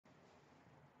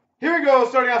Here we go,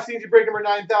 starting off CNC break number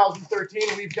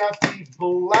 9013. We've got the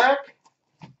black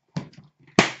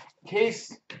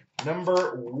case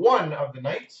number 1 of the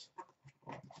night.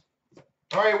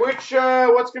 All right, what's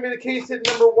going to be the case hit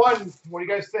number 1? What do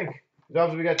you guys think? Because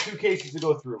obviously we got 2 cases to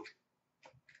go through.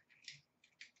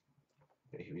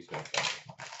 Okay, here we go.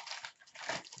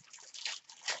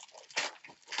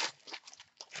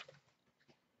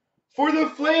 For the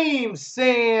Flames,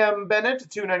 Sam Bennett,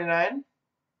 $2.99.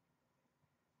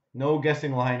 No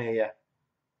guessing line A yet.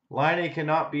 Line A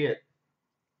cannot be it.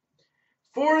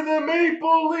 For the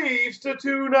Maple Leafs to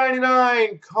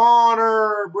 $2.99,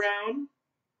 Connor Brown.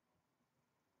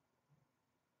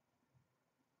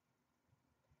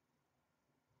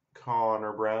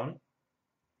 Connor Brown.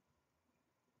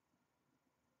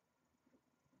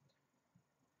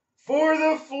 For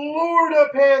the Florida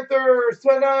Panthers to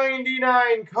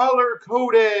 $99,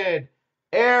 color-coded,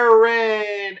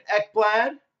 Aaron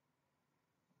Ekblad.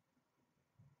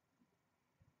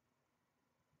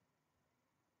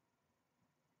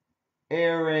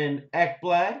 Aaron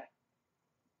Ekblad.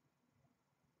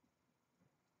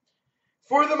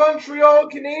 For the Montreal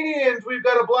Canadiens, we've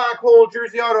got a black hole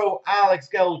jersey auto, Alex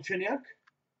Galchenyuk.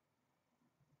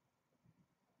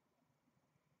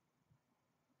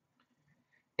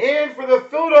 And for the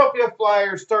Philadelphia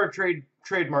Flyers, star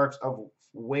trademarks of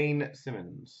Wayne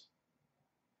Simmons.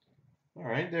 All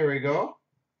right, there we go.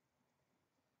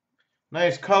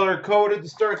 Nice color-coded to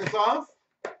start this off.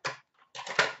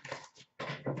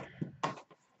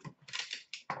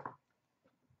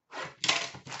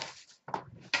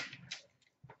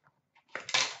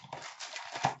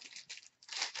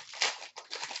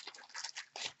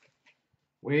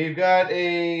 We've got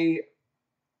a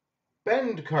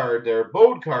bend card there,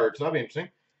 bowed card, so that'll be interesting.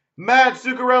 Matt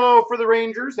Zuccarello for the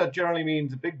Rangers. That generally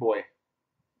means a big boy.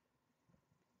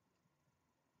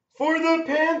 For the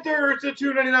Panthers at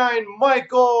 $2.99,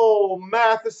 Michael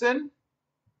Matheson.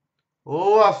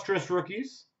 Lustrous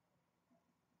rookies.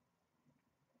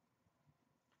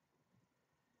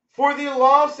 For the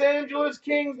Los Angeles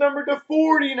Kings, number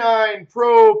 /49,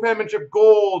 Pro Penmanship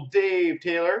Gold, Dave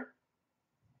Taylor.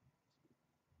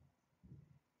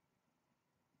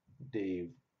 Dave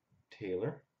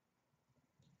Taylor.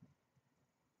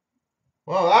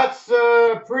 Well, that's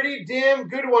a pretty damn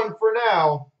good one for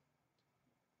now.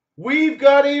 We've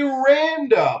got a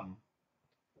random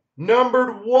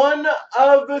numbered 1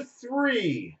 of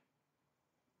 3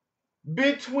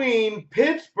 between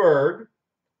Pittsburgh,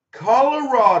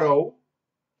 Colorado,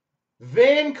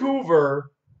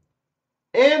 Vancouver,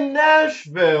 and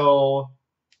Nashville.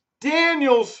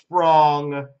 Daniel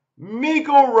Sprong,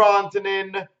 Mikko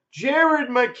Rantanen, Jared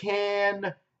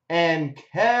McCann, and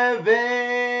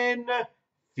Kevin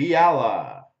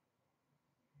Fiala.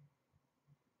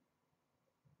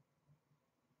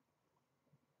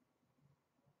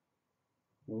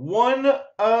 One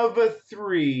of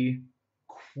 3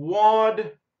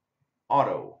 quad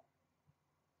auto.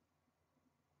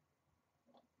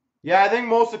 Yeah, I think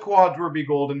most of the quads will be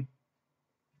golden.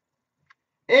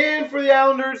 And for the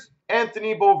Islanders,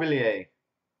 Anthony Beauvillier.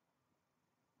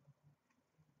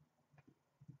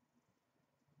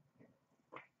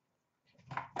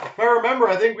 If I remember,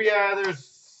 I think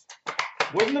there's,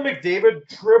 wasn't the McDavid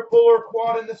triple or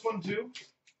quad in this one too?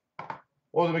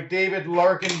 Or the McDavid,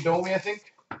 Larkin, Domi, I think.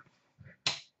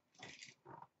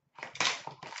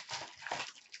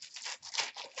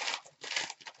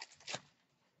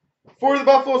 For the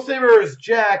Buffalo Sabres,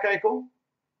 Jack Eichel.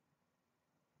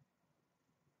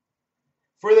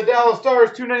 For the Dallas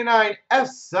Stars, $2.99,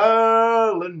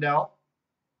 Esa Lindell.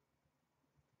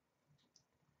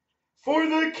 For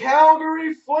the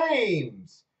Calgary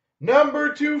Flames,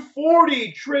 number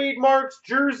 240, trademarks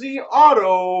jersey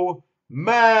auto,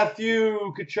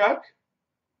 Matthew Tkachuk.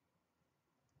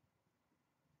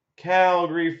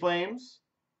 Calgary Flames,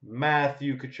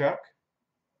 Matthew Tkachuk.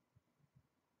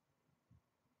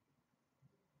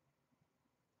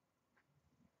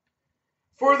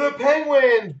 For the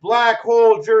Penguins, black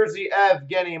hole jersey,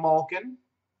 Evgeny Malkin.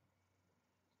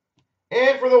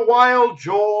 And for the Wild,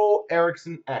 Joel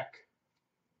Eriksson Ek.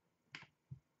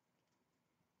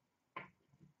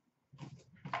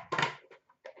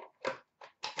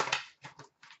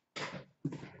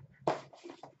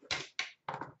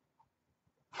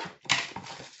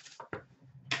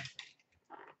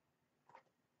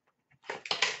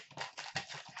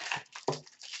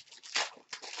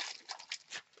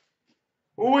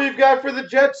 We've got for the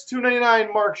Jets,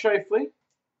 $2.99, Mark Scheifele.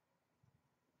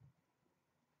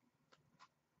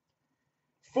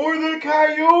 For the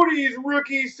Coyotes,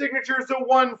 rookie signatures to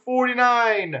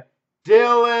 /149,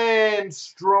 Dylan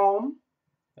Strome.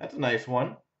 That's a nice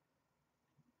one.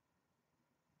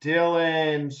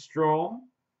 Dylan Strome.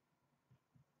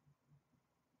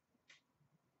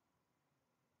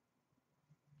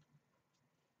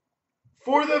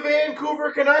 For the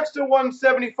Vancouver Canucks to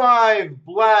 175,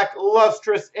 Black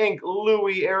Lustrous Ink,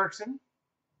 Louis Eriksson.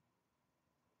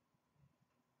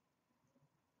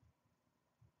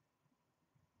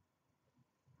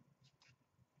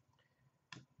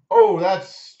 Oh,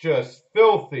 that's just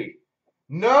filthy.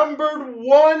 Numbered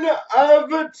 1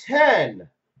 of 10.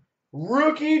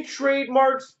 Rookie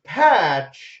trademarks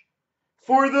patch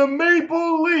for the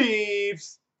Maple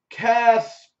Leafs,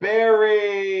 Kasperi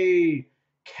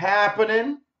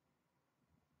Kapanen.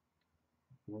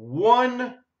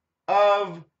 1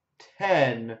 of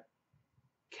 10.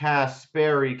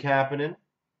 Kasperi Kapanen.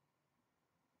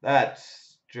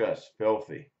 That's just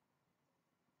filthy.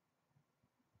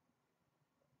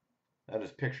 That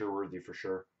is picture worthy for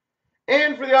sure.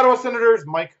 And for the Ottawa Senators,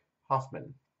 Mike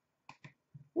Hoffman.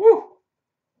 Woo!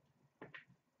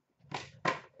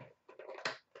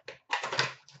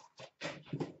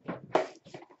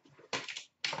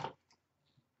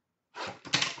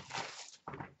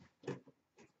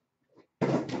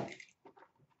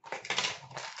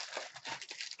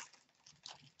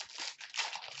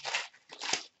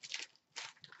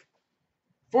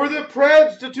 For the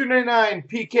Preds to 299,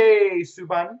 PK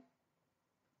Subban.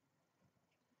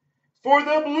 For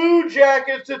the Blue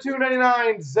Jackets to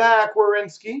 299, Zach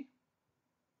Werenski.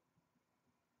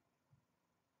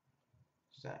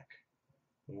 Zach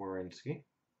Werenski.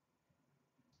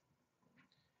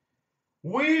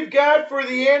 We've got for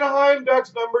the Anaheim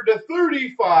Ducks number to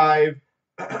 35,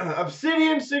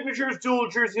 Obsidian Signatures Dual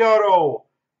Jersey Auto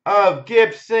of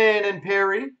Gibson and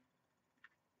Perry.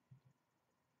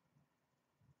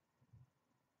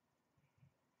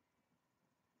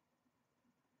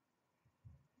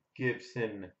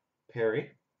 Gibson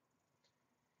Perry.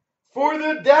 For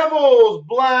the Devils,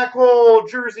 Black Hole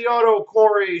Jersey Auto,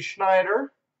 Corey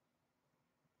Schneider.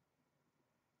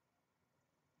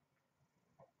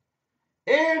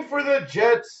 And for the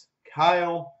Jets,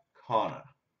 Kyle Connor.